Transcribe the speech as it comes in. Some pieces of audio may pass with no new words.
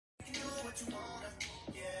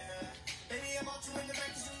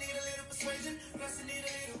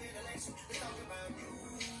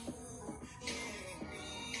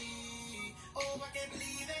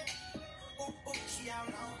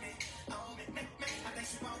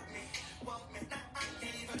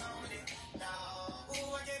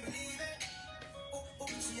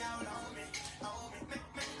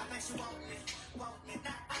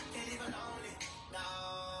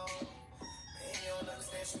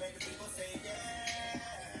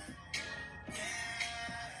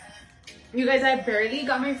You guys, I barely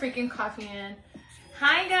got my freaking coffee in.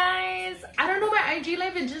 Hi guys. I don't know, my IG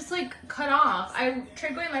live, it just like cut off. I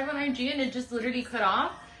tried going live on IG and it just literally cut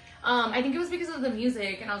off. I think it was because of the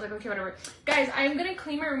music and I was like, okay, whatever. Guys, I'm gonna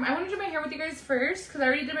clean my room. I want to do my hair with you guys first because I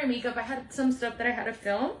already did my makeup. I had some stuff that I had to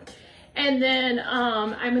film. And then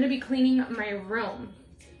I'm gonna be cleaning my room.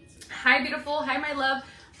 Hi beautiful, hi my love.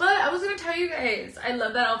 But I was gonna tell you guys, I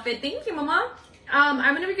love that outfit. Thank you, mama.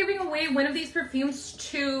 I'm gonna be giving away one of these perfumes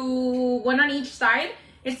to one on each side.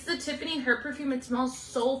 It's the Tiffany Her perfume. It smells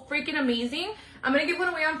so freaking amazing. I'm gonna give one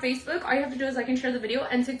away on Facebook. All you have to do is like and share the video,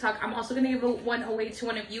 and TikTok. I'm also gonna give one away to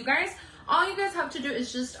one of you guys. All you guys have to do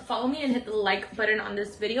is just follow me and hit the like button on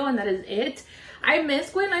this video, and that is it. I miss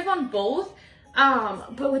going live on both.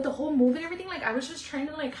 But with the whole move and everything, like I was just trying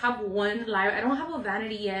to like have one live. I don't have a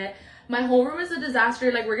vanity yet. My whole room is a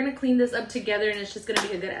disaster. Like we're gonna clean this up together and it's just gonna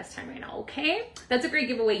be a good ass time right now, okay? That's a great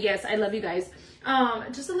giveaway. Yes, I love you guys.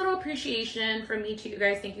 Just a little appreciation from me to you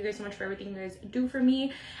guys. Thank you guys so much for everything you guys do for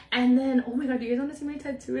me. And then, oh my god, do you guys want to see my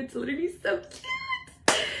tattoo? It's literally so cute.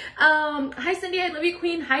 Hi Cindy, I love you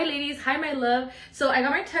queen. Hi ladies, hi my love. So I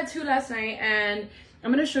got my tattoo last night and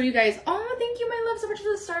I'm gonna show you guys. Oh, thank you my love so much for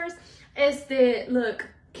the stars. Look,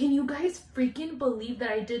 can you guys freaking believe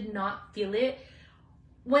that I did not feel it?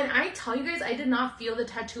 When I tell you guys I did not feel the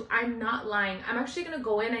tattoo, I'm not lying. I'm actually gonna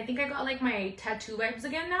go in. I think I got like my tattoo vibes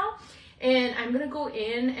again now. And I'm gonna go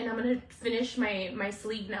in and I'm gonna finish my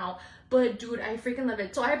sleeve now. But dude, I freaking love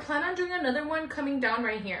it. So I plan on doing another one coming down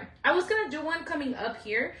right here. I was gonna do one coming up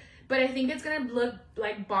here, but I think it's gonna look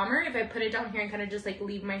like bomber if I put it down here and kind of just like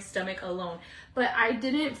leave my stomach alone. But I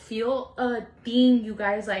didn't feel a thing, you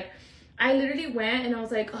guys. Like I literally went and I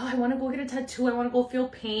was like, oh, I want to go get a tattoo. I want to go feel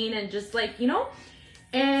pain and just like, you know.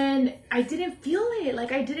 And I didn't feel it.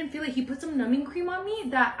 Like I didn't feel it. He put some numbing cream on me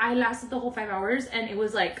that I lasted the whole 5 hours and it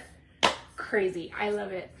was like crazy. I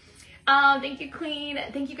love it. Thank you queen.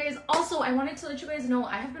 Thank you guys. Also, I wanted to let you guys know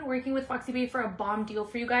I have been working with Foxy Bae for a bomb deal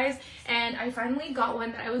for you guys, and I finally got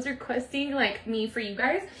one that I was requesting, like me for you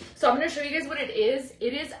guys. So I'm going to show you guys what it is.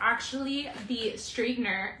 It is actually the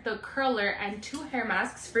straightener, the curler, and 2 hair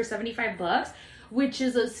masks for 75 bucks, which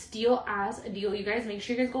is a steal ass deal. You guys, make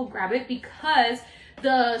sure you guys go grab it because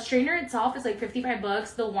the straightener itself is like 55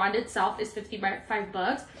 bucks. The wand itself is 55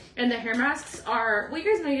 bucks. And the hair masks are, well,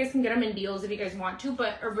 you guys know you guys can get them in deals if you guys want to,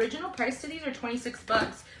 but original price to these are 26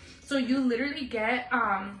 bucks. So you literally get,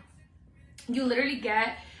 straightener,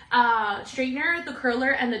 the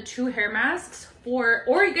curler, and the 2 hair masks for,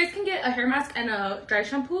 or you guys can get a hair mask and a dry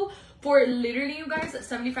shampoo for literally, you guys,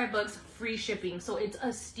 75 bucks free shipping. So it's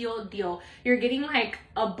a steal deal. You're getting like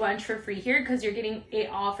a bunch for free here because you're getting it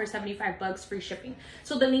all for 75 bucks free shipping.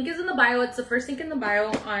 So the link is in the bio. It's the first link in the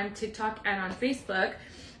bio on TikTok and on Facebook.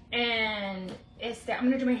 And I'm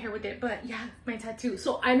gonna do my hair with it. But yeah, my tattoo.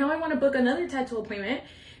 So I know I want to book another tattoo appointment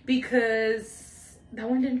because that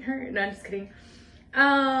one didn't hurt. No, I'm just kidding.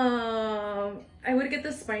 I would get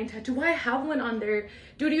the spine tattoo. Why, I have one on there.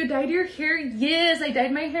 Dude, you dyed your hair? Yes, I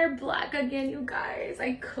dyed my hair black again, you guys.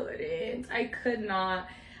 I could not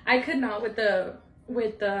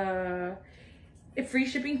with the free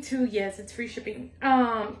shipping too. Yes, it's free shipping.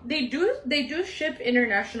 They do ship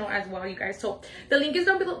international as well, you guys. So the link is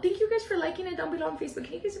down below. Thank you guys for liking it down below on Facebook.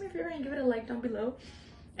 Can you guys do me a favor and give it a like down below?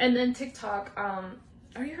 And then TikTok,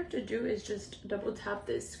 all you have to do is just double tap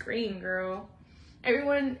this screen, girl.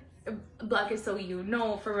 Everyone, black is so you.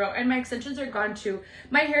 No, for real. And my extensions are gone too.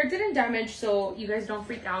 My hair didn't damage, so you guys don't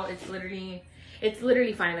freak out. It's literally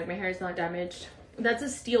fine. Like my hair is not damaged. That's a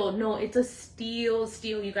steal. No, it's a steal,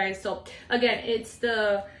 you guys. So again, it's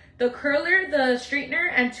the curler, the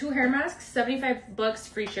straightener, and 2 hair masks, 75 bucks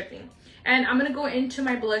free shipping. And I'm gonna go into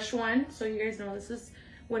my blush one, so you guys know this is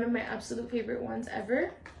one of my absolute favorite ones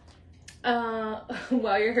ever. Wow,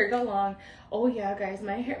 your hair got long. Oh yeah, guys,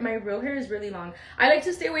 my real hair is really long. I like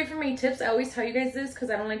to stay away from my tips. I always tell you guys this because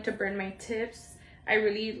I don't like to burn my tips. I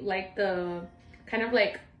really like the kind of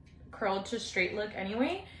like curled to straight look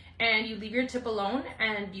anyway. And you leave your tip alone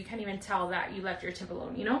and you can't even tell that you left your tip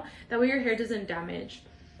alone, you know? That way your hair doesn't damage.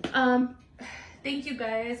 Thank you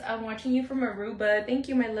guys. I'm watching you from Aruba. Thank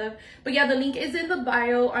you, my love. But yeah, the link is in the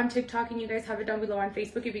bio on TikTok, and you guys have it down below on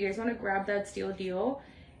Facebook if you guys want to grab that Steal deal.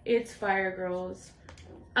 It's fire, girls.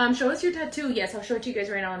 Show us your tattoo. Yes, I'll show it to you guys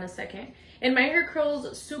right now in a second. And my hair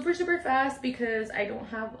curls super, super fast because I don't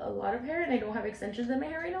have a lot of hair and I don't have extensions in my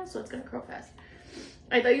hair right now, so it's gonna curl fast.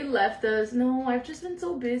 I thought you left us. No, I've just been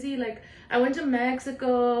so busy. Like, I went to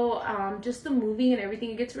Mexico, just the moving and everything.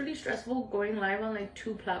 It gets really stressful going live on like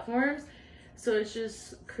 2 platforms. So it's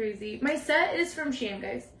just crazy. My set is from Shein,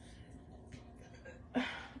 guys.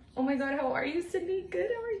 Oh my god, how are you, Cindy?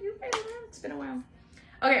 Good, how are you? It's been a while.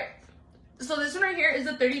 Okay, so this one right here is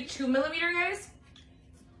a 32mm, guys.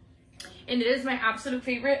 And it is my absolute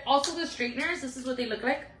favorite. Also, the straighteners, this is what they look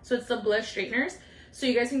like. So it's the blush straighteners. So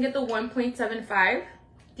you guys can get the 1.75.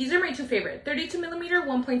 These are my 2 favorite. 32mm,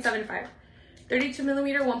 1.75.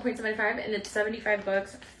 32mm, 1.75, and it's 75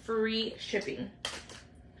 bucks, free shipping.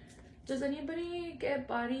 Does anybody get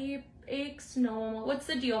body aches? No. What's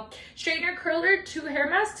the deal? Straightener, curler, 2 hair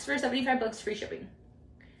masks for 75 bucks, free shipping.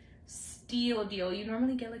 Steal deal. You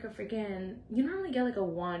normally get like a freaking, you normally get like a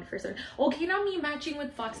wand for some. Okay, now me matching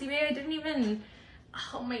with Foxy Bay. I didn't even,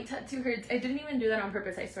 oh, my tattoo hurts. I didn't even do that on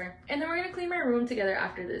purpose, I swear. And then we're gonna clean my room together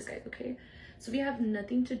after this, guys, okay? So if you have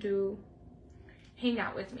nothing to do, hang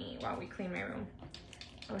out with me while we clean my room.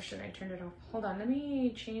 Oh shit, I turned it off. Hold on, let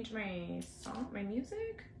me change my song, my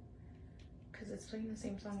music. Because it's playing the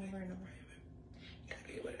same song over and over.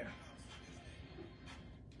 Okay, whatever.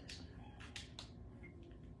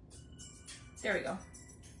 There we go.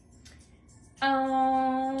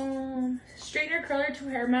 Straightener, curler, 2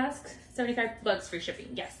 hair masks, 75 bucks free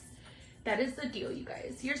shipping. Yes, that is the deal, you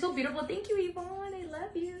guys. You're so beautiful. Thank you, Yvonne. I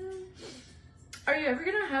love you. Are you ever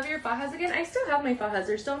gonna have your fajas again? I still have my fajas.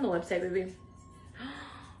 They're still on the website, baby.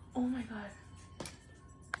 Oh my god.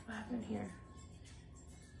 What happened here?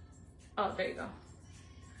 Oh, there you go.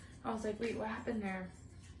 I was like, wait, what happened there?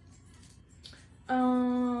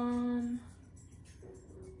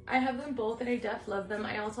 I have them both and I def love them.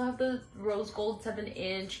 I also have the rose gold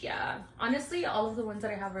 7-inch. Yeah, honestly, all of the ones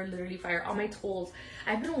that I have are literally fire. On my tools,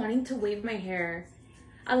 I've been wanting to wave my hair.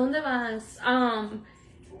 ¿A dónde vas?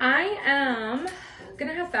 I am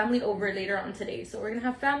gonna have family over later on today. So we're gonna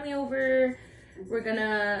have family over. We're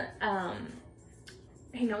gonna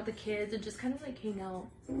hang out with the kids and just kind of like hang out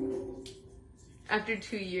after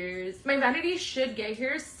 2 years. My vanity should get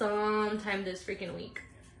here sometime this freaking week.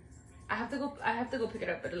 I have to go pick it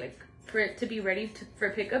up, but like for it to be ready for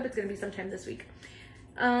pickup, it's gonna be sometime this week.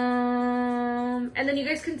 And then you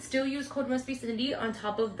guys can still use code Mustbecindy on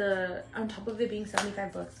top of it being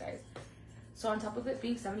 75 bucks, guys. So on top of it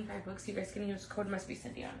being 75 bucks, you guys can use code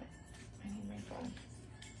Mustbecindy on it. I need my phone.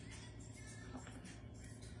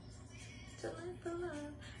 To live for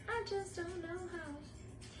love, I just don't know how.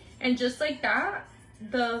 And just like that,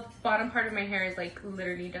 the bottom part of my hair is like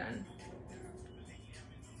literally done.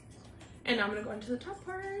 And now I'm gonna go into the top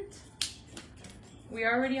part.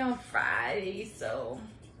 We're already on Friday, so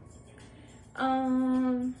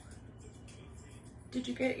did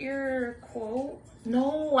you get your quote?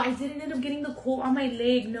 No, I didn't end up getting the quote on my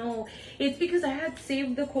leg. No, it's because I had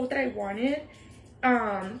saved the quote that I wanted,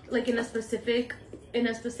 like in a specific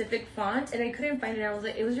font, and I couldn't find it. I was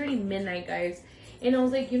like, it was already midnight, guys, and I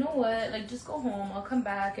was like, you know what, like just go home, I'll come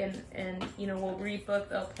back and you know, we'll rebook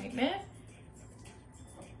the appointment.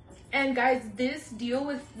 And guys, this deal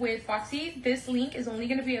with Foxy, this link is only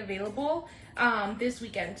gonna be available this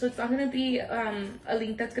weekend, so it's not gonna be a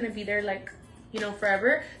link that's gonna be there like, you know,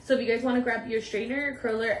 forever. So if you guys want to grab your straightener, your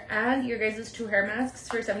curler, and your guys' 2 hair masks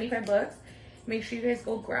for 75 bucks, make sure you guys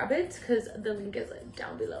go grab it because the link is like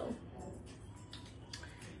down below.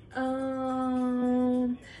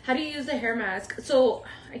 How do you use the hair mask? So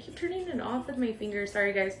I keep turning it off with my fingers,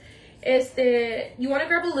 sorry guys. You want to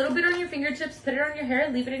grab a little bit on your fingertips, put it on your hair,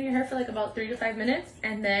 leave it in your hair for like about 3 to 5 minutes,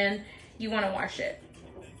 and then you want to wash it.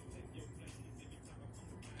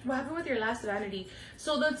 What happened with your last vanity?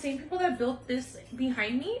 So the same people that built this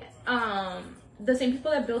behind me, are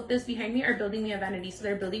building me a vanity. So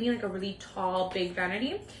they're building me like a really tall, big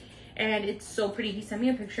vanity, and it's so pretty. He sent me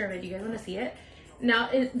a picture of it. You guys want to see it? Now,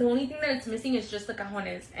 the only thing that it's missing is just the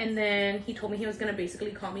cajones, and then he told me he was gonna basically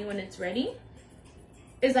call me when it's ready.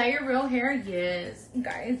 Is that your real hair? Yes,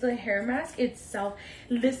 guys. The hair mask itself.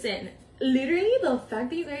 Listen, literally, the fact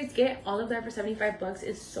that you guys get all of that for 75 bucks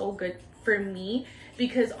is so good for me.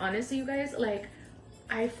 Because honestly, you guys, like,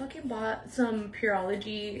 I fucking bought some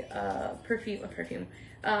Pureology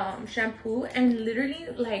shampoo, and literally,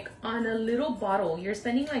 like, on a little bottle, you're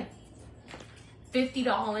spending like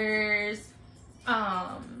 $50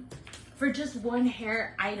 for just one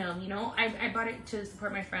hair item, you know. I bought it to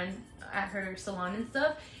support my friend at her salon and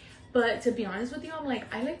stuff. But to be honest with you, I'm like,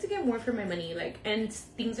 I like to get more for my money, like, and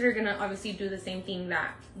things that are gonna obviously do the same thing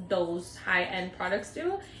that those high-end products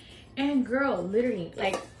do. And girl, literally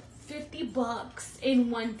like $50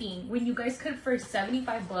 in one thing, when you guys could for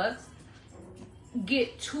 $75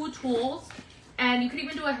 get 2 tools, and you could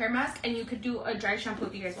even do a hair mask, and you could do a dry shampoo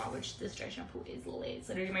if you guys want, which this dry shampoo is lit. It's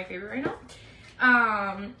literally my favorite right now.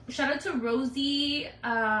 Shout out to Rosie,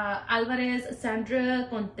 Alvarez, Sandra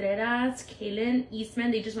Contreras, Kaylin, Eastman.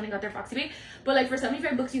 They just went and got their Foxy Bay. But like for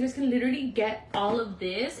 $75, you guys can literally get all of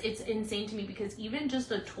this. It's insane to me because even just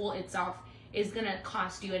the tool itself is gonna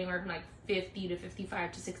cost you anywhere from like 50 to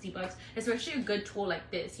 55 to $60, especially a good tool like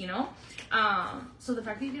this, you know. So the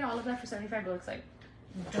fact that you get all of that for $75, like,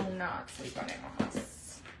 do not sleep on it.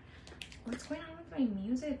 What's going on with my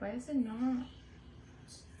music? Why is it not?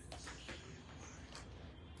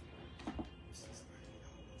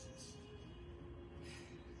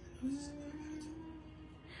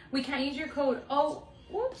 We can't use your code. Oh,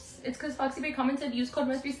 whoops. It's because Foxy Bay commented use code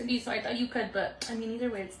Mustbecindy, so I thought you could, but I mean,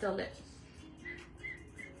 either way, it's still lit.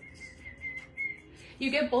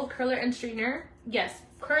 You get both curler and straightener. Yes,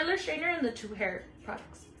 curler, straightener, and the 2 hair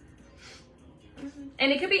products.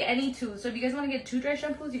 And it could be any 2. So if you guys want to get 2 dry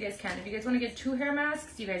shampoos, you guys can. If you guys want to get 2 hair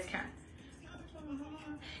masks, you guys can.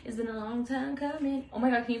 It's been a long time coming. Oh my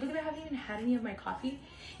god, can you believe I haven't even had any of my coffee?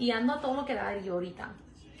 Y ando todo lo que da yo ahorita.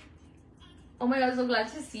 Oh my god, so glad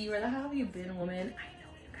to see you. Where the hell have you been, woman? I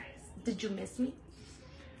know, you guys. Did you miss me?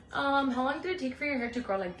 How long did it take for your hair to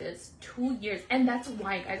grow like this? 2 years. And that's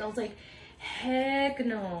why, guys. I was like, heck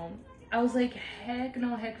no. I was like, heck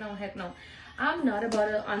no, heck no, heck no. I'm not about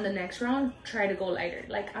to, on the next round, try to go lighter.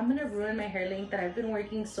 Like, I'm gonna ruin my hair length that I've been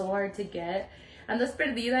working so hard to get. Andas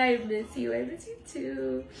perdida, I miss you. I miss you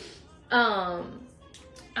too.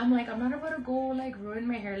 I'm like, I'm not about to go, like, ruin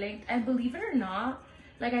my hair length. And believe it or not,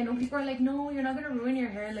 like, I know people are like, no, you're not gonna ruin your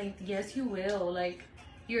hair length. Yes, you will. Like,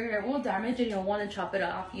 your hair will damage and you'll want to chop it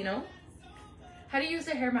off, you know? How do you use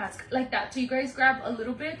a hair mask? Like that. So you guys grab a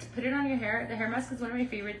little bit, put it on your hair. The hair mask is one of my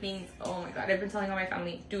favorite things. Oh my god, I've been telling all my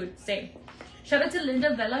family. Dude, same. Shout out to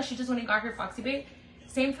Linda Vela. She just went and got her Foxy Bay.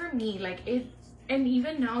 Same for me. Like, it, and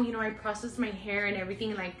even now, you know, I process my hair and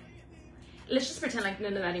everything. Like, let's just pretend like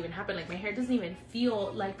none of that even happened. Like, my hair doesn't even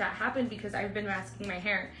feel like that happened because I've been masking my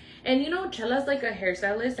hair. And you know, Chella's like a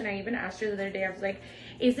hairstylist, and I even asked her the other day, I was like,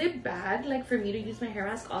 is it bad like for me to use my hair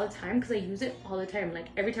mask all the time? Because I use it all the time,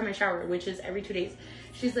 like every time I shower, which is every 2 days.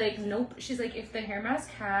 She's like, nope. She's like, if the hair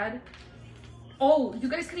mask had, oh, you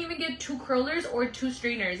guys can even get 2 curlers or 2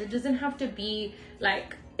 straighteners. It doesn't have to be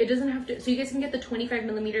like, it doesn't have to, so you guys can get the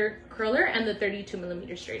 25mm curler and the 32mm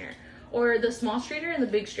straightener, or the small straightener and the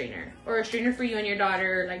big straightener, or a straightener for you and your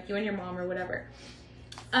daughter, like you and your mom or whatever.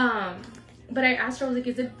 But I asked her, I was like,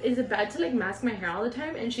 is it bad to like mask my hair all the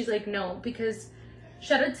time? And she's like, no, because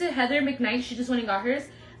shout out to Heather McKnight, she just went and got hers.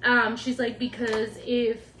 She's like, because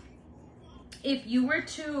if you were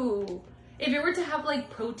to have like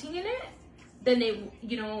protein in it, then it,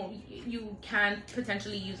 you know, you can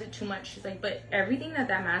potentially use it too much. She's like, but everything that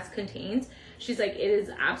mask contains, she's like, it is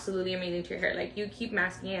absolutely amazing to your hair. Like, you keep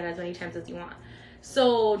masking it as many times as you want.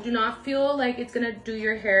 So do not feel like it's gonna do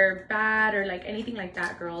your hair bad or like anything like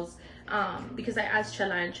that, girls. Because I asked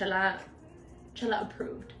Chella, and Chella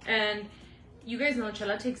approved. And you guys know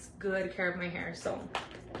Chella takes good care of my hair, so.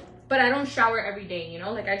 But I don't shower every day, you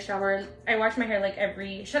know? Like, I wash my hair like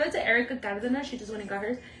every, shout out to Erica Cardena, she just went and got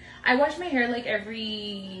hers. I wash my hair like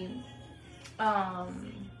every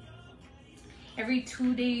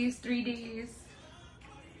 2 days, 3 days.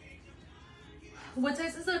 What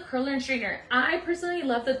size is the curler and straightener? I personally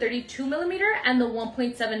love the 32mm and the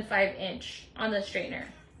 1.75 inch on the straightener.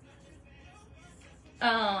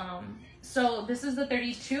 So this is the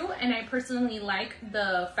 32, and I personally like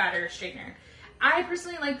the fatter straightener. I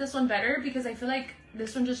personally like this one better because I feel like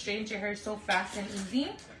this one just straightens your hair so fast and easy.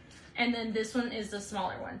 And then this one is the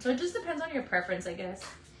smaller one. So it just depends on your preference, I guess.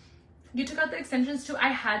 You took out the extensions too? I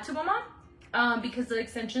had to, Mama, because the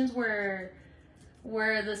extensions were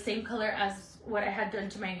the same color as what I had done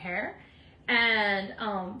to my hair. And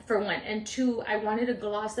for one, and two, I wanted to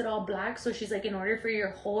gloss it all black. So she's like, in order for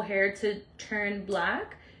your whole hair to turn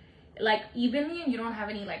black, like evenly, and you don't have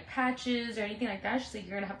any like patches or anything like that, she's like,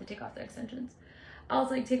 you're gonna have to take off the extensions. I was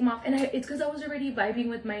like, take them off. And it's because I was already vibing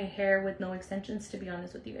with my hair with no extensions, to be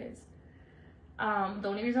honest with you guys. The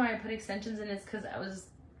only reason why I put extensions in is because I was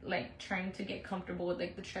like trying to get comfortable with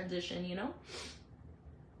like the transition, you know?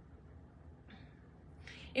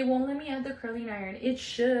 It won't let me add the curling iron. It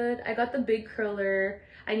should. I got the big curler.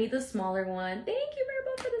 I need the smaller one. Thank you very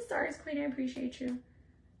much for the stars, Queen. I appreciate you.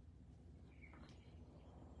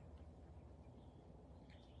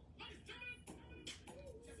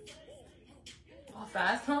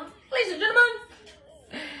 fast, huh? Ladies and gentlemen,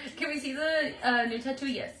 can we see the new tattoo?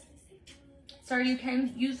 Yes. Sorry, you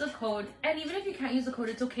can't use the code. And even if you can't use the code,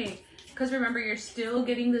 it's okay. Because remember, you're still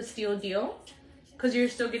getting the steal deal. Because you're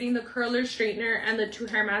still getting the curler, straightener, and the 2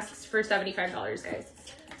 hair masks for $75, guys.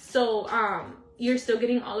 So, you're still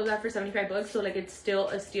getting all of that for 75 bucks. So, like, it's still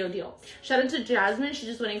a steal deal. Shout out to Jasmine. She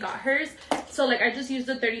just went and got hers. So, like, I just used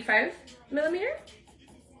the 35 millimeter.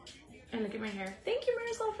 And look at my hair. Thank you,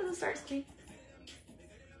 Marisol, for the stars, queen.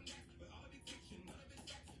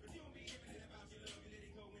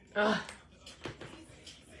 Ugh.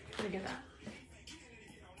 Look at that.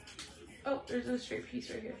 Oh, there's a straight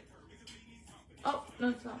piece right here. Oh, no,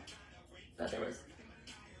 it's not. Thought there was.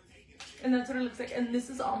 And that's what it looks like. And this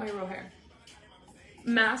is all my real hair.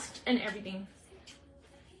 Masked and everything.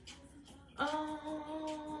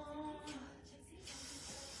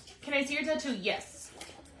 Can I see your tattoo? Yes.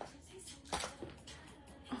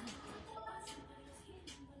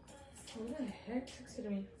 Who the heck texted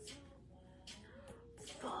me?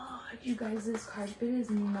 Fuck, you guys, this carpet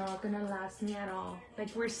is not gonna last me at all.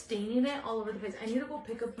 Like, we're staining it all over the place. I need to go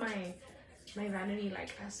pick up my vanity, like,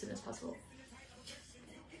 as soon as possible.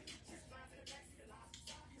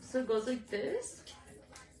 So it goes like this.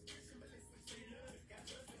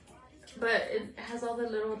 But it has all the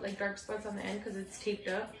little, like, dark spots on the end because it's taped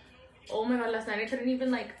up. Oh my god, last night I couldn't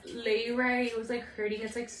even, like, lay right. It was, like, hurting.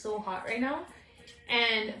 It's, like, so hot right now.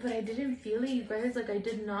 But I didn't feel it, you guys. Like, I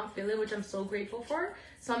did not feel it, which I'm so grateful for.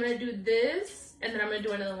 So I'm gonna do this, and then I'm gonna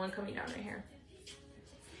do another one coming down right here.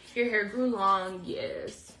 Your hair grew long,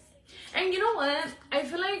 yes. And you know what? I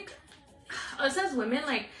feel like us as women,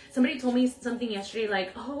 like, somebody told me something yesterday,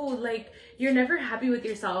 like, oh, like, you're never happy with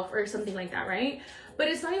yourself or something like that, right? But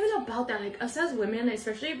it's not even about that. Like, us as women,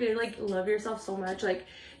 especially if you, like, love yourself so much, like,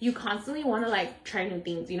 you constantly want to, like, try new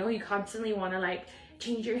things, you know? You constantly want to, like,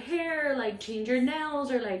 change your hair, like, change your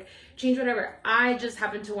nails, or, like, change whatever. I just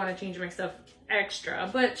happen to want to change my stuff extra,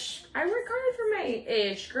 but I work hard for my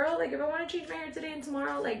ish, girl. Like, if I want to change my hair today and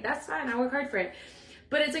tomorrow, like, that's fine. I work hard for it.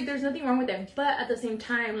 But it's like, there's nothing wrong with it. But at the same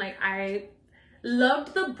time, like, I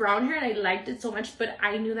loved the brown hair and I liked it so much, but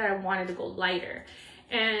I knew that I wanted to go lighter.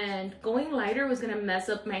 And going lighter was gonna mess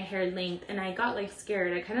up my hair length, and I got, like,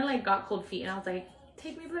 scared. I kind of, like, got cold feet, and I was like,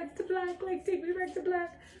 take me back to black, like, take me back to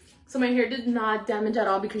black. So my hair did not damage at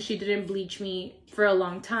all because she didn't bleach me for a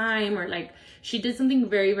long time, or, like, she did something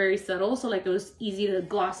very, very subtle. So, like, it was easy to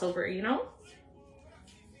gloss over, you know?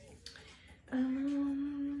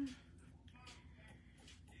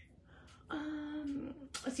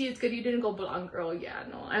 See, it's good you didn't go blonde, girl. Yeah,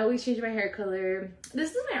 no, I always change my hair color.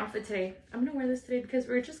 This is my outfit today. I'm gonna wear this today because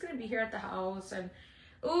we're just gonna be here at the house. And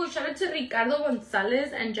oh, shout out to Ricardo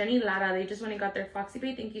Gonzalez and Jenny Lara. They just went and got their Foxy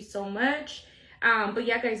Pay. Thank you so much. But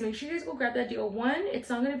yeah, guys, make sure you guys go grab that deal. One, it's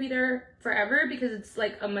not gonna be there forever because it's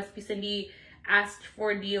like a Mustbecindy asked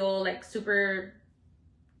for deal, like super,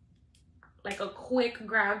 like a quick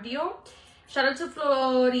grab deal. Shout out to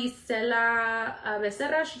Floricela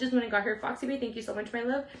Becerra. She just went and got her Foxy Pay. Thank you so much, my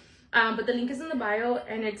love. But the link is in the bio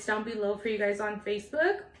and it's down below for you guys on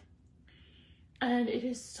Facebook. And it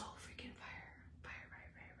is so freaking fire.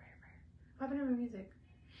 What happened to my music?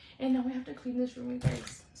 And now we have to clean this room, you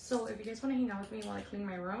guys. So if you guys want to hang out with me while I clean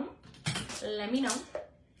my room, let me know.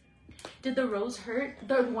 Did the rose hurt?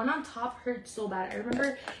 The one on top hurt so bad. I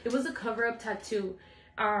remember it was a cover-up tattoo.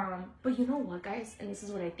 But you know what, guys? And this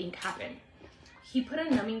is what I think happened. He put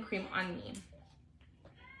a numbing cream on me.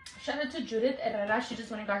 Shout out to Judith Herrera. She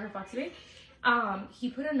just went and got her Foxy Pay. He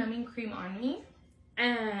put a numbing cream on me.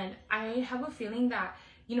 And I have a feeling that,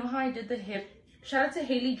 you know how I did the hip. Shout out to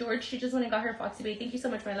Haley George. She just went and got her Foxy Pay. Thank you so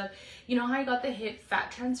much, my love. You know how I got the hip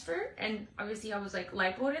fat transfer? And obviously I was like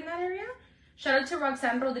lipoed in that area. Shout out to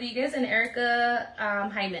Roxanne Rodriguez and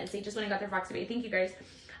Erica Jimenez. They just went and got their Foxy Pay. Thank you, guys.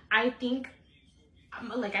 I think,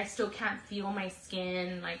 like, I still can't feel my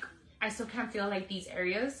skin. Like, I still can't feel, like, these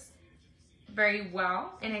areas very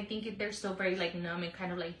well. And I think they're still very, like, numb and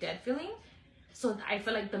kind of, like, dead feeling. So I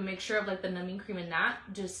feel like the mixture of, like, the numbing cream and that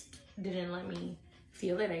just didn't let me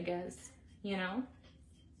feel it, I guess. You know?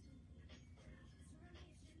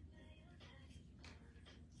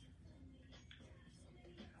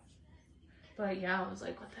 But yeah, I was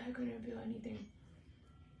like, what the heck? I didn't feel anything.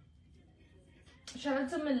 Shout out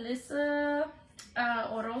to Melissa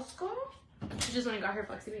Orozco. She just went and got her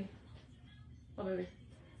Foxy Pay. Oh, baby.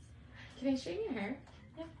 Can I straighten your hair?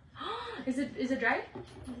 Yeah. Is it dry?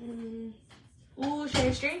 Ooh, should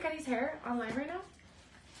I straighten Cuddy's hair on live right now?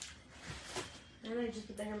 And I just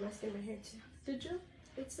put the hair mask in my hair too. Did you?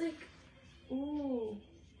 It's like, ooh.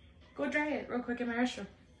 Go dry it real quick in my restroom.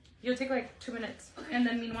 You'll take like 2 minutes. Okay. And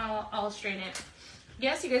then meanwhile, I'll straighten it.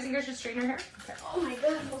 Yes, you guys think I should straighten her hair? Okay. Oh my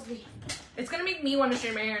god, Mustbe. It's gonna make me want to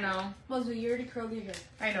straighten my hair now. Mustbe, you already curled your hair.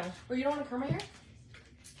 I know. Or you don't want to curl my hair?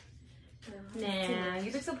 Nah,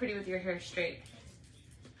 you look so pretty with your hair straight.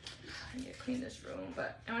 I need to clean this room,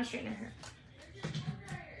 but I want to straighten her hair.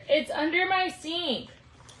 It's under my sink.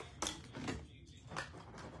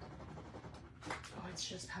 Oh, it's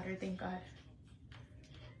just powder, thank God.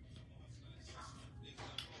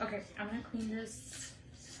 Okay, I'm gonna clean this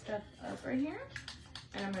stuff up right here,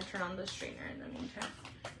 and I'm gonna turn on the straightener in the meantime.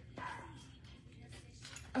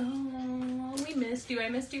 Oh, we missed you. I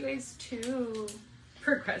missed you guys too.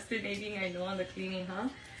 Procrastinating, I know, on the cleaning, huh?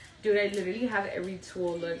 Dude, I literally have every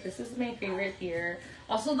tool. Look, this is my favorite here.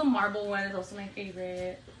 Also, the marble one is also my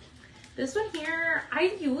favorite. This one here,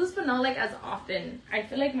 I use, but not like as often. I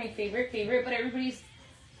feel like my favorite, but everybody's...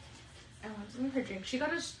 I want some of her drink. She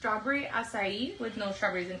got a strawberry acai with no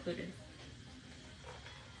strawberries included.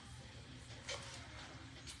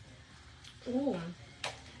 Ooh.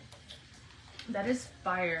 That is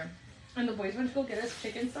fire. And the boys went to go get us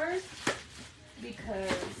chicken stars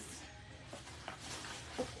because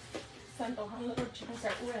Santo had a little chicken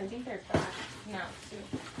star. Ooh, I think they're back now too.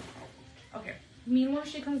 Okay. Meanwhile,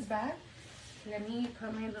 she comes back. Let me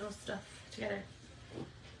put my little stuff together.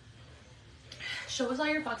 Show us all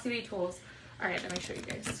your Foxy Bay tools. All right, let me show you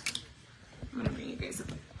guys. I'm gonna bring you guys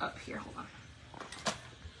up here. Hold on.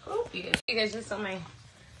 Oh, you guys just saw my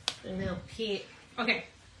little peek. Okay.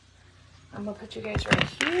 I'm gonna put you guys right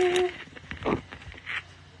here.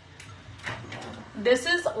 This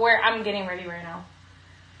is where I'm getting ready right now.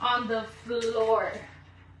 On the floor.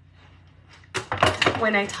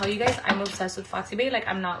 When I tell you guys I'm obsessed with Foxy Bay, like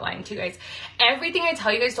I'm not lying to you guys. Everything I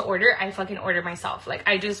tell you guys to order, I fucking order myself. Like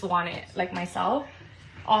I just want it like myself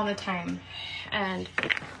all the time. And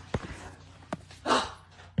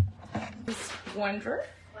this one drawer.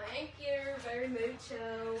 Thank you very much.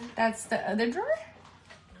 That's the other drawer.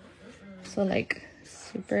 So like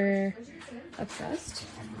super obsessed.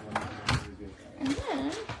 And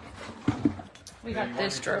then we got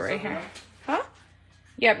this drawer right here. Huh?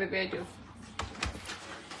 Yeah, baby, I do.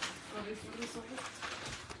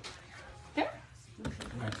 Yeah.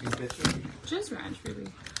 Just ranch, baby.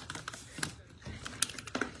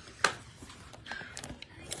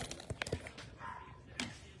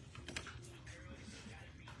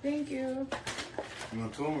 Thank you. You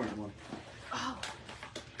want two or one?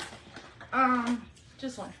 Oh.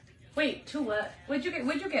 Just one. Wait, two what? What'd you get?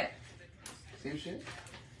 What'd you get? Same shit?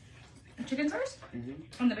 Chicken stars? Mm-hmm.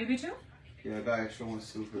 And the baby too? Yeah, I got extra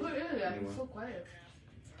ones too. Who is that? I'm so quiet.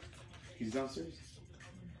 He's downstairs.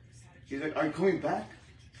 He's like, are you coming back?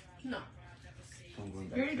 No. I'm going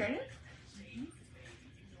back. You already tried it?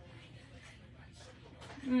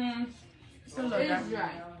 It's a little down.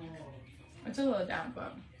 dry. It's a little down,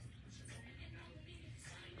 but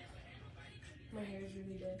My hair is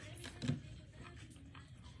really dead.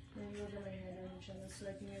 I'm gonna get my hair done and channel so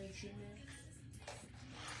I can get a treatment.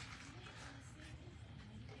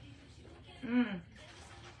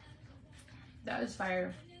 that is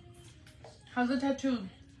fire. How's the tattoo?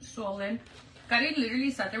 Swollen. Gary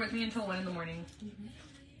literally sat there with me until 1 in the morning.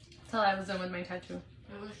 Till I was done with my tattoo.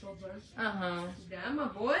 It was so fun. Uh-huh. Damn, my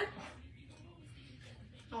boy.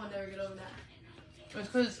 I'll never get over that. It's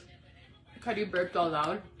because Cuddy burped all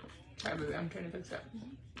loud. Sorry, baby, I'm trying to fix it.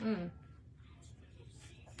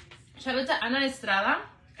 Shout out to Ana Estrada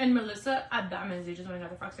and Melissa Adames. They just went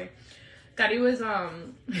out of Foxy. Cuddy was,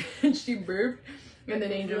 she burped. And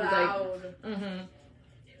then Angel was like,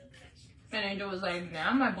 And Angel was like,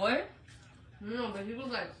 damn, my boy. No, but he was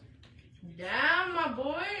like, damn, my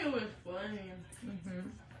boy. It was funny.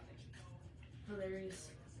 Hilarious.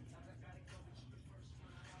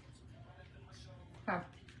 Huh.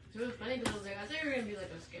 It was funny because I was like, I thought you were gonna be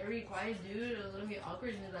like a scary, quiet dude. It was gonna be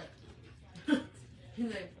awkward. And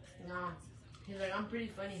he's like, nah. He's like, I'm pretty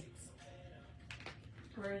funny.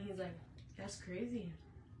 Where he's like, that's crazy.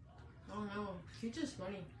 I don't know. He's just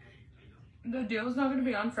funny. The deal's not gonna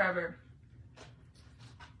be on forever.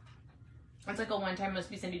 It's like a one-time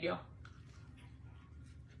Mustbecindy deal.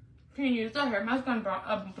 Can you use the hair mask on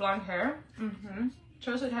blonde hair?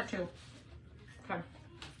 Show us a tattoo. Okay.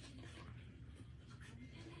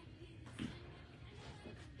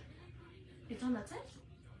 It's on that side?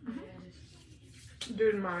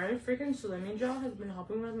 Dude, my freaking slimming gel has been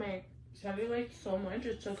helping with my cellulite so much.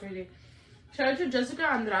 It's so crazy. Shout out to Jessica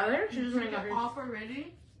Andrade. She just went and got her. Off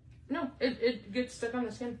already? No, it gets stuck on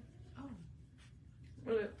the skin. Oh.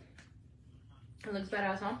 Look. It looks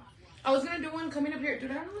badass, huh? I was gonna do one coming up here. Dude,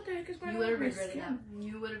 I don't know what the heck is going on with my skin.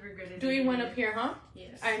 You would have regretted it. Doing one up here, huh?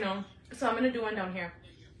 Yes. I know. So I'm gonna do one down here.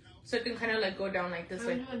 So it can kind of like go down like this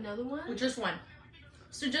way. Do another one? With just one.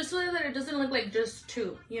 So just so that it doesn't look like just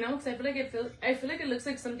two, you know? Because I feel like it looks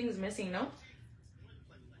like something's missing, no?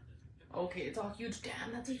 Okay, it's all huge.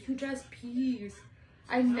 Damn, that's a huge ass piece.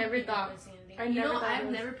 I never thought. I've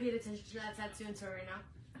never paid attention to that tattoo until right now.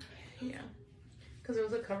 Yeah, because it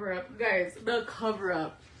was a cover up, guys. The cover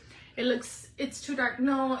up. It's too dark.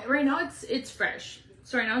 No, right now it's fresh.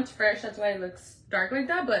 So right now it's fresh. That's why it looks dark like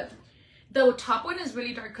that. But the top one is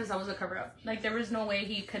really dark because that was a cover up. Like there was no way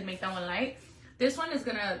he could make that one light. This one is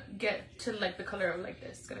gonna get to like the color of like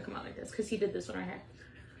this. It's gonna come out like this because he did this one right here.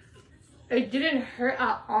 It didn't hurt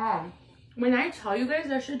at all. When I tell you guys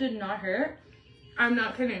that shit did not hurt, I'm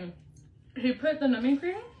not kidding. He put the numbing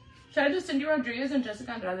cream. Shout out to Indio and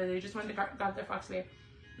Jessica Andrade. They just went to got their Fox Babe.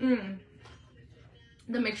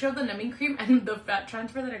 The mixture of the numbing cream and the fat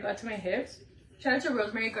transfer that I got to my hips. Shout out to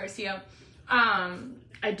Rosemary Garcia.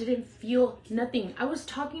 I didn't feel nothing. I was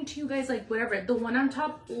talking to you guys like whatever. The one on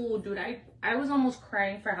top, oh dude, I was almost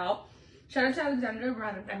crying for help. Shout out to Alexandra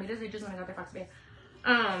Ramirez. They just went and got their Fox Babe.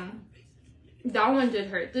 That one did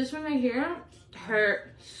hurt. This one right here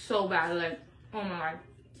hurt so bad. Like, oh my god.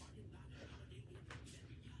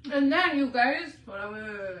 And then you guys, hold on,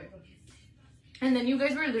 wait. And then you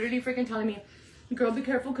guys were literally freaking telling me, girl, be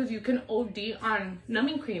careful because you can OD on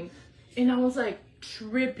numbing cream. And I was like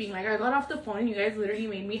tripping. Like I got off the phone and you guys literally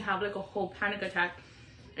made me have like a whole panic attack.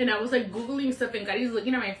 And I was like Googling stuff and Gadi's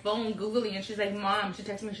looking at my phone, Googling, and she's like, Mom, she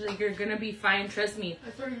texted me, she's like, you're gonna be fine, trust me. I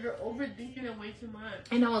thought you're overthinking it way too much.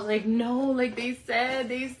 And I was like, no, like they said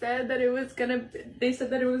that it was gonna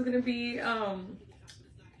be,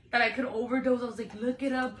 that I could overdose. I was like, look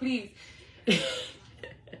it up, please.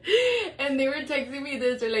 And they were texting me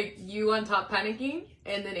this, they're like, you on top panicking,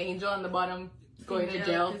 and then Angel on the bottom going to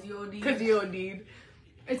jail. Because you OD'd.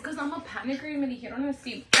 It's because I'm a panicker y me dijeron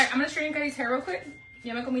así. Alright, I'm gonna straighten Gadi's hair real quick.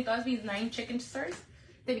 Ya me comí todas mis 9 chicken stars.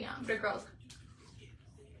 Tenía hambre, girls.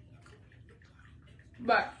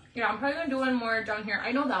 But, yeah, I'm probably gonna do one more down here.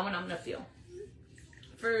 I know that one I'm gonna feel.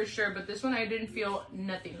 For sure, but this one I didn't feel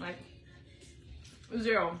nothing. Like,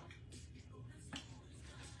 0.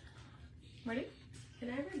 Ready? Can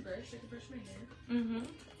I have a brush? I can brush my hair.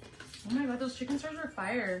 Oh my god, those chicken stars are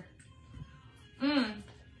fire. Do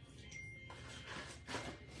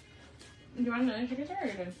you want another chicken star or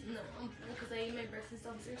you're good? No, because I ate my breakfast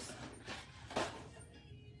downstairs.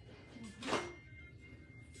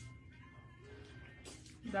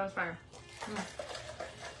 That was fire.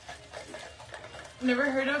 Never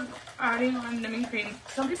heard of adding on numbing cream.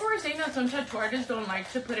 Some people were saying that some tattoo artists don't like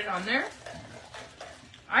to put it on there.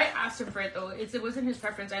 I asked him for it though. It wasn't his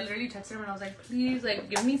preference. I literally texted him and I was like, please, like,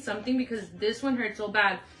 give me something because this one hurt so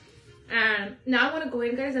bad. And now I want to go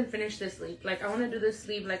in, guys, and finish this sleeve. Like, I want to do this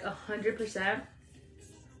sleeve like 100%.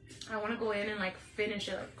 I want to go in and like finish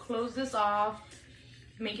it, like close this off,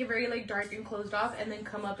 make it very like dark and closed off, and then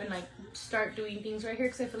come up and like start doing things right here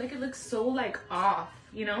because I feel like it looks so like off,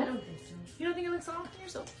 you know? I don't think so. You don't think it looks off? You're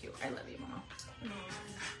so cute. I love you, Mama.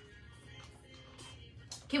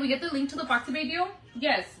 Can we get the link to the Foxy Bay deal?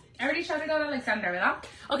 Yes. I already shouted out Alexandra, ¿verdad?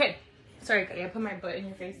 Okay. Sorry, Cody. I put my butt in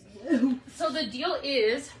your face. So the deal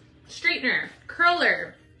is straightener,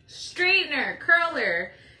 curler, straightener,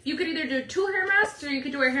 curler. You could either do 2 hair masks or you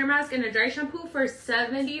could do a hair mask and a dry shampoo for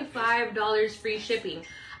 $75 free shipping.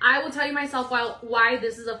 I will tell you myself why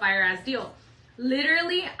this is a fire ass deal.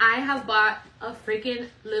 Literally, I have bought a freaking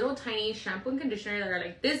little tiny shampoo and conditioner that are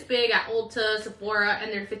like this big at Ulta, Sephora,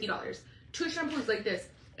 and they're $50. 2 shampoos like this.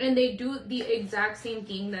 And they do the exact same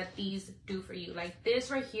thing that these do for you. Like this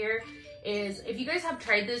right here is, if you guys have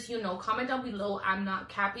tried this, you know, comment down below. I'm not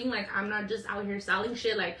capping. Like, I'm not just out here selling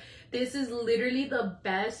shit. Like, this is literally the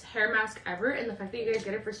best hair mask ever. And the fact that you guys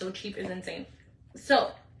get it for so cheap is insane.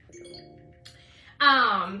 So,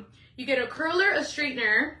 you get a curler, a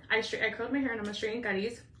straightener. I curled my hair and I'm gonna straighten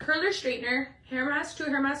Gadi's. Curler, straightener, hair mask, 2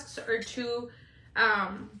 hair masks, or 2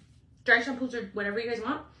 dry shampoos or whatever you guys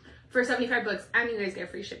want for $75, and you guys get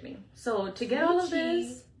free shipping. So to get all of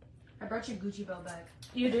this, I brought your Gucci belt back.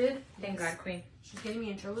 You did? Thank God, Queen. She's getting me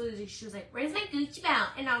in trouble. She was like, "Where's my Gucci belt?"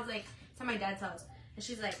 And I was like, "It's at my dad's house." And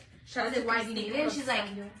she's like, I was like, "Why do you need it?" And she's like,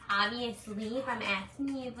 "Obviously, if I'm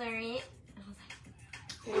asking you for it." And I was like,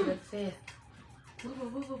 "Oh, the fifth."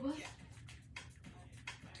 What?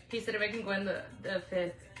 He said if I can go in the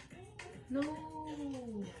 5th. No.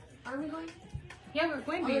 Are we going? Yeah, we're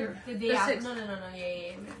going to the day after. No.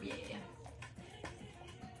 Yeah.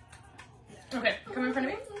 Okay, come in front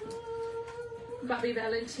of me. Bobby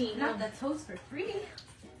Valentina. Not the toast for free.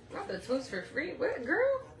 Not the toast for free? What,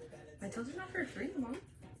 girl? My toast is not for free, Mom.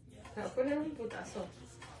 I'll put it on putazo.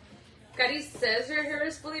 Gadi says her hair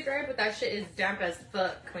is fully dry, but that shit is damp as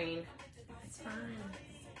fuck, Queen. It's fine.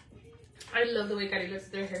 I love the way Cari looks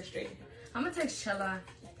with their hair straight. I'm gonna text Chella.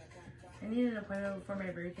 I need an appointment for my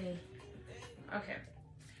birthday. Okay.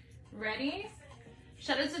 Ready?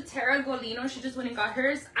 Shout out to Tara Golino. She just went and got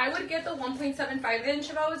hers. I would get the 1.75 inch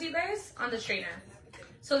if I was you guys on the straightener.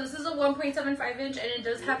 So this is a 1.75 inch and it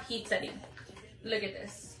does have heat setting. Look at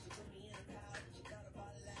this.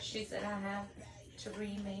 She said I have to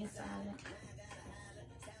remain silent.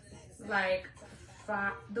 Like,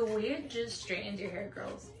 the way it just straightens your hair,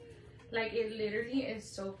 girls. Like, it literally is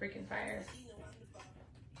so freaking fire.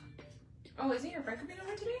 Oh, isn't your friend coming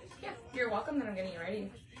over today? Yeah. You're welcome that I'm getting you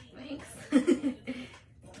ready. Thanks.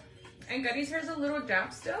 And Gutty's hair is a little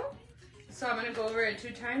damp still. So I'm going to go over it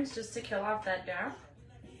 2 times just to kill off that damp.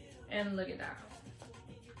 And look at that.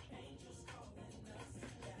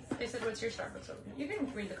 They said, what's your Starbucks over? You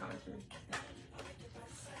can read the comments for me.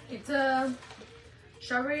 It's a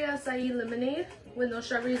strawberry acai lemonade with no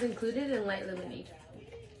strawberries included and light lemonade.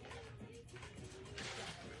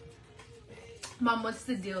 Mom, what's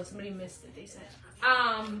the deal? Somebody missed it, they said.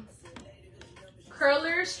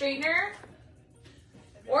 Curler, straightener,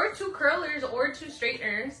 or 2 curlers or 2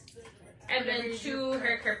 straighteners, and then 2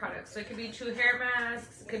 hair care products. So it could be 2 hair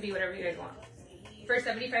masks, it could be whatever you guys want. For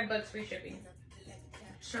 $75 free shipping.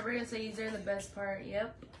 Strawberry acais are the best part,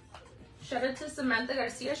 yep. Shout out to Samantha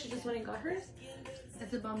Garcia, she just went and got hers.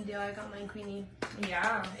 It's a bomb deal, I got mine, Queenie.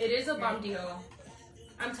 Yeah, it is a bomb deal.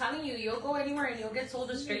 I'm telling you, you'll go anywhere and you'll get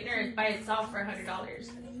sold a straightener by itself for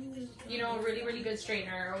 $100. You know, a really, really good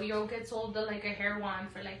straightener. Or you'll get sold like a hair wand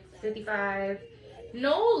for like $55.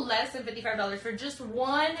 No less than $55 for just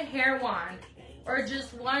 1 hair wand. Or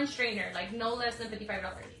just 1 straightener. Like no less than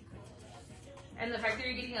 $55. And the fact that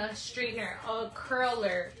you're getting a straightener, a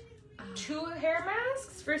curler, 2 hair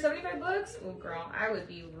masks for $75? Oh girl, I would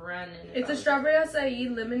be running. It's a strawberry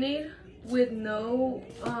acai lemonade with no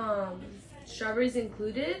strawberries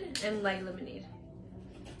included and light lemonade.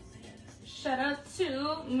 Shout out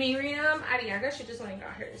to Miriam Ariaga. She just went and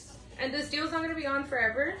got hers. And this deal's not going to be on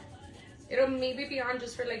forever. It'll maybe be on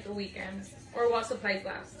just for like the weekend or while supplies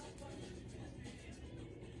last.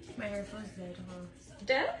 My hair feels dead, huh?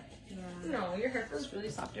 Dead? Yeah. No, your hair feels really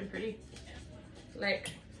soft and pretty. Like,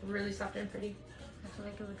 really soft and pretty. I feel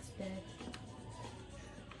like it looks dead.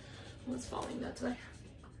 What's falling? That's why.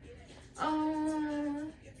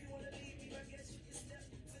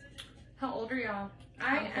 How old are y'all?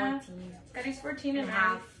 I am 14. Gutty's 14 and a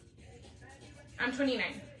half. I'm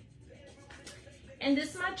 29. And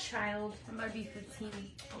this is my child. I'm about to be 15.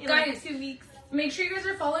 In guys, like 2 weeks. Make sure you guys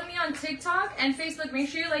are following me on TikTok and Facebook. Make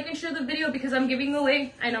sure you like and share the video because I'm giving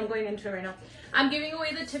away. I know I'm going into it right now. I'm giving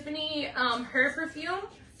away the Tiffany her perfume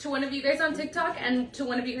to one of you guys on TikTok and to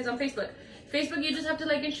one of you guys on Facebook. Facebook, you just have to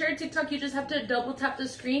like and share. TikTok, you just have to double tap the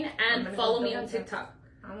screen and follow me on TikTok.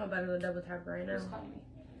 I'm about to go double tap right now.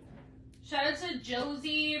 Shout out to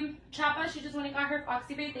Josie Chapa. She just went and got her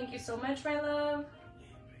Foxy Bay. Thank you so much, my love.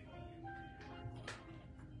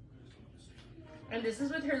 And this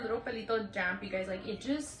is with her little pelito damp, you guys. Like, it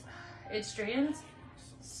straightens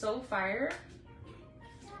so fire.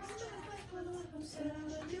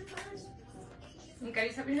 And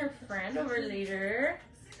Gutty's having her friend over later.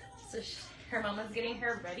 So her mama's getting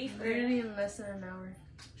her ready for literally in less than an hour.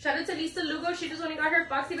 Shout out to Lisa Lugo. She just went and got her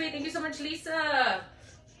Foxy Bay. Thank you so much, Lisa.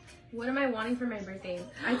 What am I wanting for my birthday?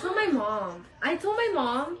 I told my mom.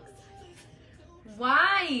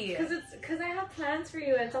 Why? Because I have plans for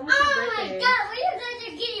you. It's almost your birthday. Oh my god, what you guys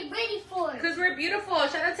are getting ready for? Because we're beautiful.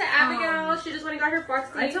 Shout out to Abigail. She just went and got her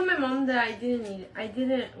Foxy. I told my mom that I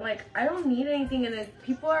don't need anything, and then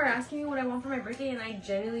people are asking me what I want for my birthday, and I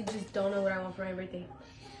genuinely just don't know what I want for my birthday.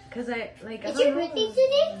 Because It's your birthday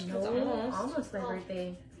today? No, it's almost my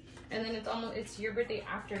birthday. And then it's your birthday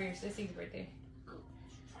after your sissy's birthday.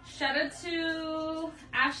 Shout out to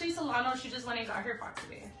Ashley Solano. She just went and got her Foxy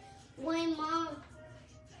Bay. Wait,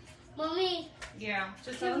 Mommy. Yeah,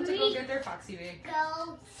 just tell them to go get their Foxy Bay.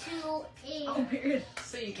 Go to a. Oh, weird.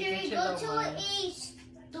 So you Can get we your go little to one. a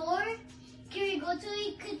store? Can we go to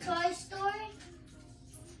a guitar store?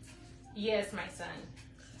 Yes, my son.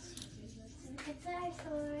 Guitar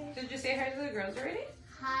store. Did you say hi to the girls already?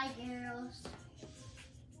 Hi, girls.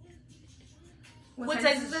 What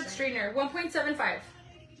size is that straightener? 1.75.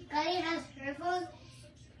 Gutty has headphones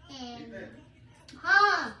and.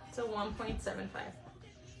 It's a 1.75.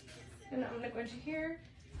 And I'm gonna go into here.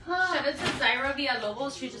 Huh. Shout out to Zaira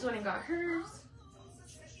Villalobos. She just went and got hers.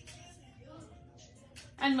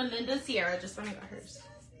 And Melinda Sierra just went and got hers.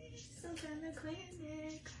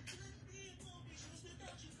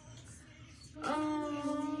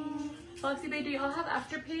 Foxy Bay, do y'all have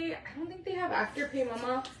Afterpay? I don't think they have Afterpay,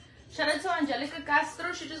 Mama. Shout out to Angelica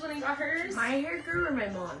Castro. She just went and got hers. My hair grew or my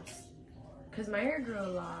mom's? Cause my hair grew a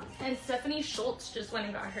lot. And Stephanie Schultz just went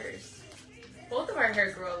and got hers. Both of our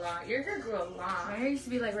hair grew a lot. Your hair grew a lot. My hair used to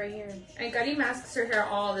be like right here. And Gadi masks her hair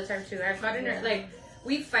all the time too. I've gotten her, like,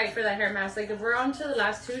 we fight for that hair mask. Like, if we're on to the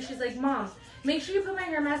last two, she's like, Mom, make sure you put my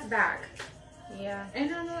hair mask back. Yeah.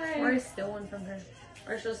 And I'm like, Or I steal one from her.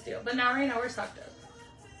 or she'll steal. But now, right now, we're stocked up.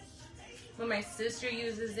 When my sister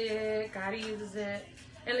uses it, Gadi uses it.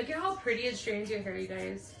 And look at how pretty it straightens your hair, you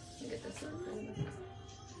guys. Look at this one.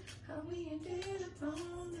 How we ended up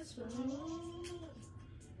on this road.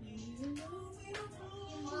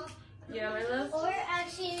 Yeah, my love. Or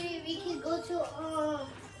actually, we could go to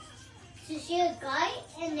see a guy,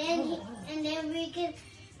 and then we could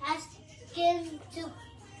ask him to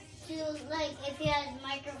like if he has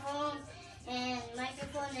microphone and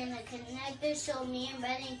a connector, so me and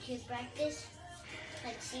Brandon could practice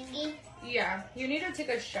like singing. Yeah, you need to take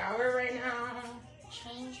a shower right now.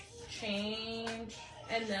 Change.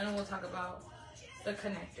 And then we'll talk about the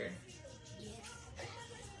connector.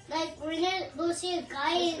 Like we're gonna go see a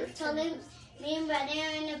guy and tell him me and Brandon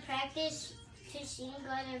are gonna practice to sing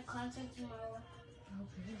at a concert tomorrow.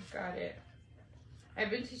 Okay, got it. I've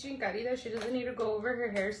been teaching Gadi that she doesn't need to go over her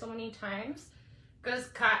hair so many times. Because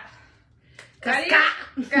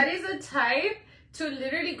Gadi's a type to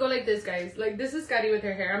literally go like this, guys. Like, this is Gadi with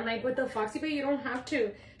her hair. I'm like, what the Foxy Bae? You don't have to.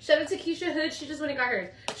 Shout out to Keisha Hood. She just went and got hers.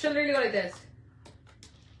 She'll literally go like this.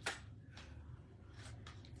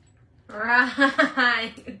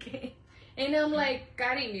 Right. Okay. And I'm like,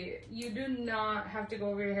 Gadi, you do not have to go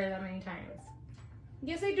over your hair that many times.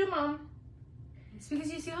 Yes, I do, Mom. It's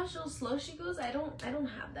because you see how slow she goes. I don't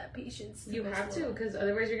have that patience. You have to, because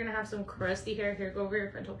otherwise you're gonna have some crusty hair. Here, go over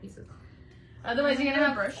your frontal pieces. Otherwise, you're gonna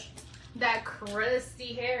have brush. That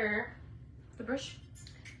crusty hair. The brush.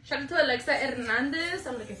 Shout out to Alexa Hernandez.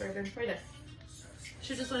 I'm looking for her right there.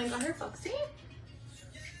 She just went and got her Foxy.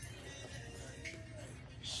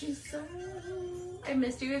 She's so... I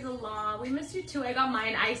missed you guys a lot. We missed you too. I got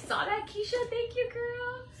mine. I saw that, Keisha. Thank you,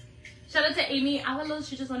 girl. Shout out to Amy Avalos.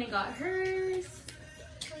 She just went and got hers.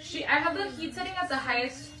 I have the heat setting at the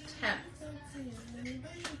highest temp.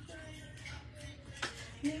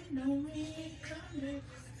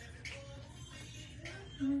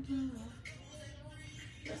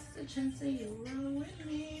 What's the chance that you roll with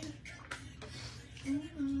me?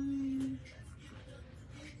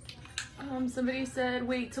 Somebody said,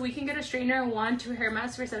 wait, so we can get a straightener and 1-2 hair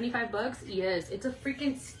masks for 75 bucks? Yes, it's a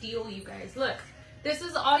freaking steal, you guys. Look, this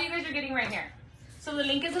is all you guys are getting right here. So the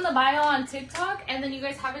link is in the bio on TikTok, and then you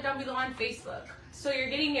guys have it down below on Facebook. So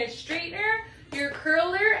you're getting your straightener, your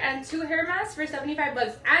curler, and 2 hair masks for 75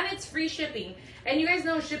 bucks, and it's free shipping. And you guys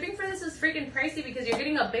know shipping for this is freaking pricey because you're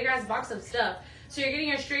getting a big ass box of stuff. So you're getting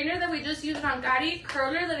your straightener that we just used on Gadi,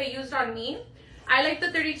 curler that I used on me. I like the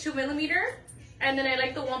 32mm, and then I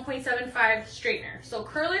like the 1.75 straightener. So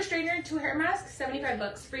curler, straightener, 2 hair masks, 75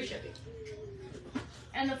 bucks, free shipping.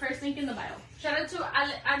 And the first link in the bio. Shout out to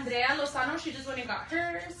Andrea Lozano. She just went and got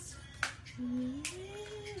hers. I'm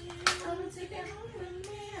gonna take it home with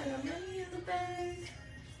me. I got money in the bag.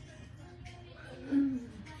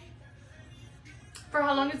 For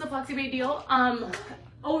how long is the Foxy Bae deal?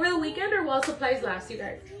 Over the weekend or while supplies last, you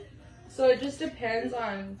guys. So it just depends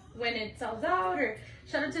on when it sells out. Or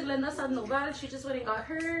shout out to Glenda Sandoval. She just went and got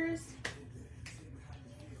hers.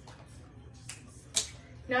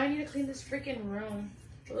 Now I need to clean this freaking room.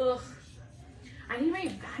 Ugh. I need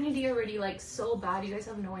my vanity already, like, so bad. You guys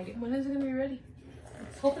have no idea. When is it gonna be ready?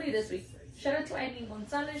 Hopefully this week. Shout out to Eileen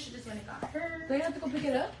Gonzalez. She just went and got her. Do you have to go pick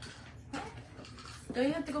it up? Do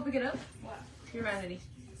you have to go pick it up? What? Your vanity.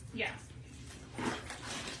 Yeah.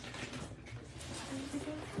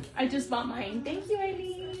 I just bought mine. Thank you,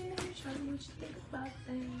 Eileen. Show me what you think about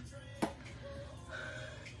that.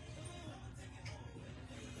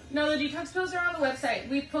 No, the detox pills are on the website.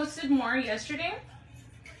 We posted more yesterday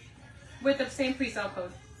with the same pre-sale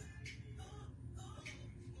code.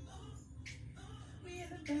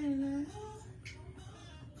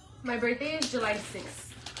 My birthday is July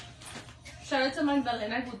 6th. Shout out to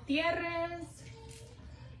Magdalena Gutierrez.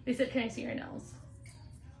 They said, can I see your nails?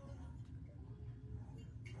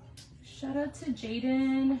 Shout out to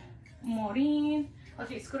Jaden Morin.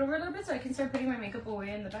 Okay, scoot over a little bit so I can start putting my makeup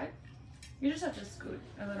away in the bag. You just have to scoot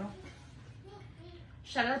a little.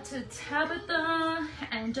 Shout out to Tabitha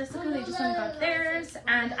and Jessica. They just went and got theirs.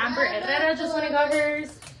 And Amber Herrera just went and got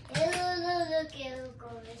hers.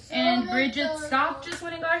 And Bridget Stock just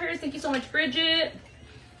went and got hers. Thank you so much, Bridget.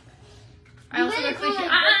 I also got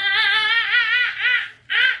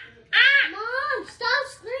Mom, stop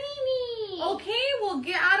screaming. Okay, well,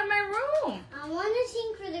 get out of my room. I want to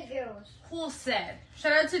sing for the girls. Cool said.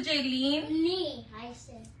 Shout out to Jaylene. Me, I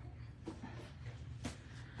said.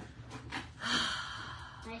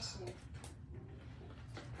 question.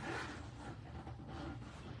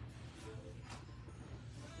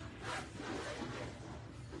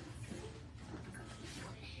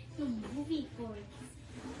 The movie for it.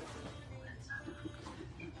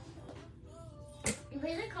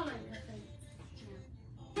 Where's the comment?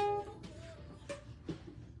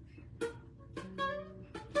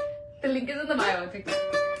 The link is in the bio. TikTok.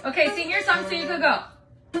 Okay, sing your song so you could go.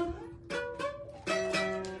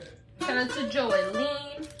 Shout out to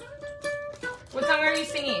Joeline. What song are you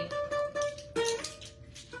singing?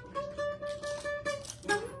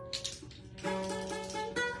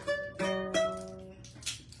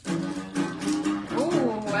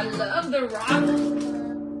 Ooh, I love the rock.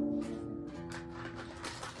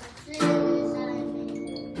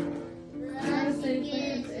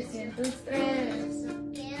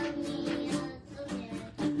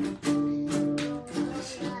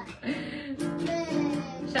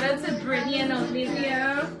 Shout out to Brittany and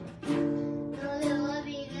Olivia.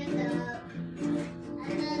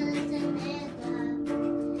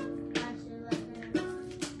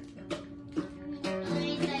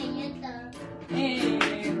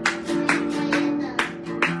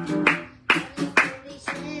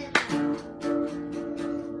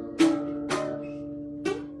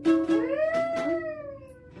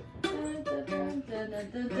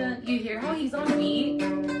 You hear how he's on beat?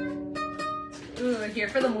 Ooh, here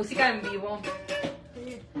for the música en vivo.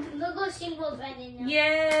 Luego single banana.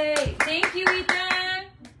 Yay! Thank you, Ethan.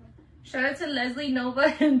 Shout out to Leslie,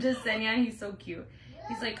 Nova, and Jasenia. He's so cute.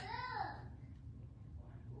 He's like,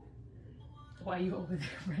 why are you over there?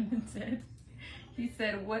 Brendan said. He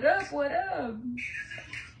said, what up, what up?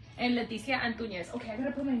 And Leticia Antunes. Okay, I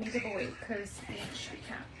gotta put my makeup away because I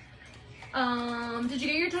can't. Did you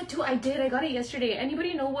get your tattoo? I did. I got it yesterday.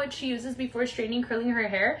 Anybody know what she uses before straightening, curling her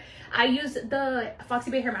hair? I use the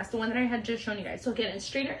Foxy Bay hair mask, the one that I had just shown you guys. So again, it's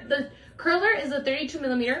straightener. The curler is a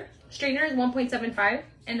 32mm, straightener is 1.75,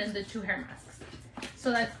 and then the 2 hair masks.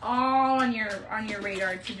 So that's all on your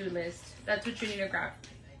radar to-do list. That's what you need to grab.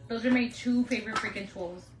 Those are my 2 favorite freaking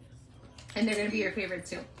tools, and they're gonna be your favorite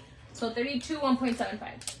too. So 32,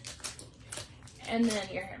 1.75, and then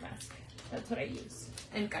your hair mask. That's what I use.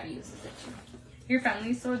 And Gotta uses it too. Your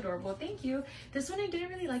family's so adorable. Thank you. This one I didn't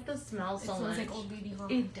really like the smell so much. It smells like Old Beauty, huh?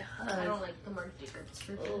 It does. I don't like the Marc Jacobs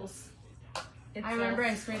perfumes. I remember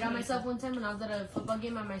I sprayed on myself one time when I was at a football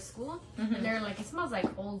game at my school, and they were like, "It smells like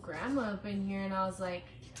old grandma up in here," and I was like,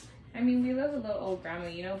 I mean, we love a little old grandma,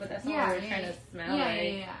 you know, but that's not what we're trying to smell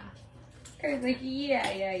like. Yeah. I was like,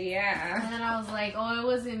 yeah. And then I was like, "Oh, it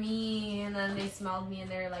wasn't me," and then they smelled me,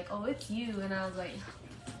 and they were like, "Oh, it's you," and I was like.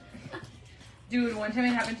 Dude, one time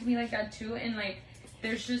it happened to me like that too, and like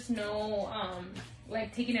there's just no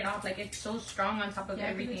like taking it off, like it's so strong on top of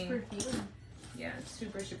everything. It's perfume. Yeah, it's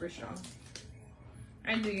super strong.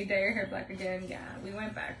 I knew you dye your hair black again. Yeah, we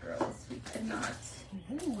went back, girls. We did not.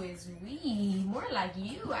 Who is we? More like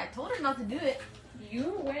you. I told her not to do it.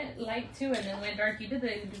 You went light too and then went dark. You did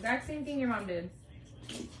the exact same thing your mom did.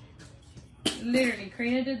 Literally,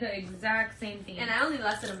 Karina did the exact same thing. And I only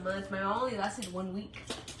lasted a month. My mom only lasted 1 week.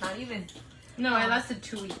 Not even. No, I lasted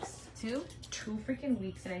 2 weeks. 2? 2 freaking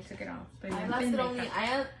weeks, and I took it off. But I lasted only.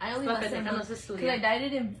 I only lasted a month because I dyed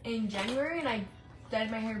it in January, and I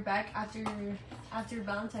dyed my hair back after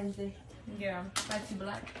Valentine's Day. Yeah, back to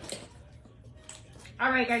black.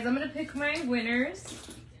 All right, guys, I'm gonna pick my winners.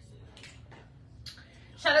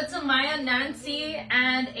 Shout out to Maya, Nancy,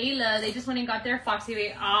 and Ayla. They just went and got their Foxy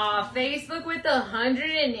Bay off Facebook with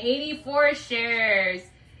 184 shares.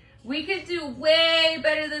 We could do way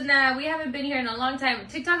better than that. We haven't been here in a long time.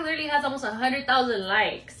 TikTok literally has almost 100,000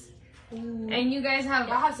 likes. Ooh. And you guys have...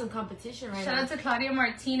 Y'all have some competition right now. Shout out to Claudia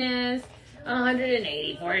Martinez.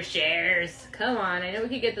 184 shares. Come on. I know we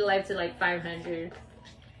could get the live to like 500.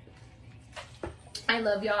 I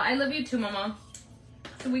love y'all. I love you too, Mama.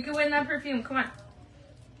 So we could win that perfume. Come on.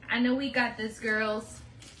 I know we got this, girls.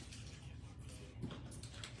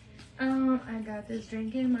 I got this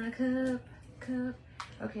drink in my cup.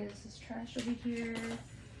 Okay, this is trash over here.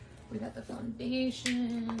 We got the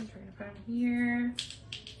foundation. We're gonna put them here.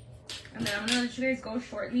 And then I'm gonna let you guys go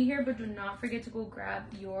shortly here, but do not forget to go grab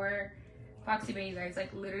your Foxy Bay, you guys.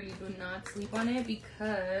 Like, literally do not sleep on it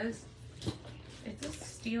because it's a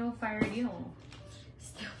steel fire deal.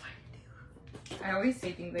 Steel fire deal. I always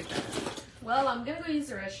say things like that. Well, I'm gonna go use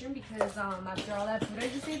the restroom because after all that food I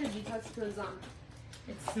just ate, the detox because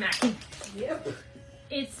it's smacking. Yep.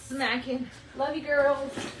 It's smacking. Love you,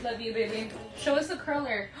 girls. Love you, baby. Show us the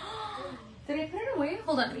curler. Did I put it away?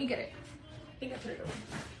 Hold on, let me get it. I think I put it away.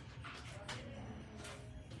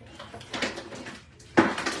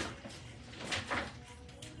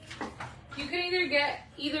 You could either get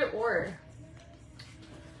either or.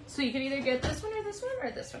 So you can either get this one or this one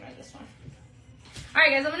or this one or this one. All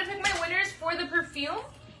right, guys, I'm gonna pick my winners for the perfume.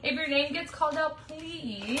 If your name gets called out,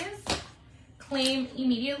 please claim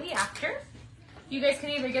immediately after. You guys can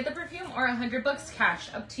either get the perfume or $100 cash,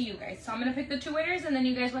 up to you guys. So I'm gonna pick the 2 winners, and then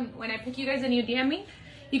you guys, when I pick you guys and you DM me,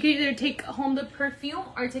 you can either take home the perfume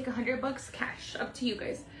or take $100 cash, up to you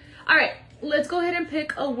guys. All right, let's go ahead and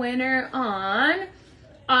pick a winner on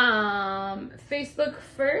Facebook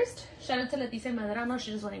first. Shout out to Leticia Madrano,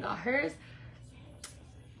 she just went and got hers.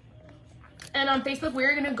 And on Facebook,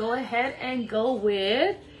 we're gonna go ahead and go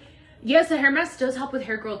with, yes, the hair mask does help with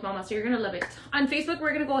hair growth, mama, so you're gonna love it. On Facebook,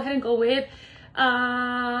 we're gonna go ahead and go with,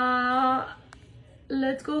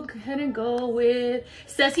 let's go ahead and go with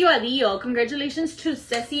Ceci Vadillo. Congratulations to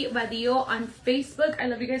Ceci Vadillo on Facebook. I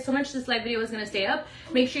love you guys so much. This live video is gonna stay up.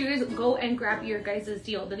 Make sure you guys go and grab your guys'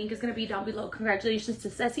 deal. The link is gonna be down below. Congratulations to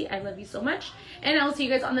Ceci. I love you so much. And I'll see you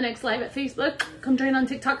guys on the next live at Facebook. Come join on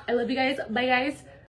TikTok. I love you guys. Bye, guys.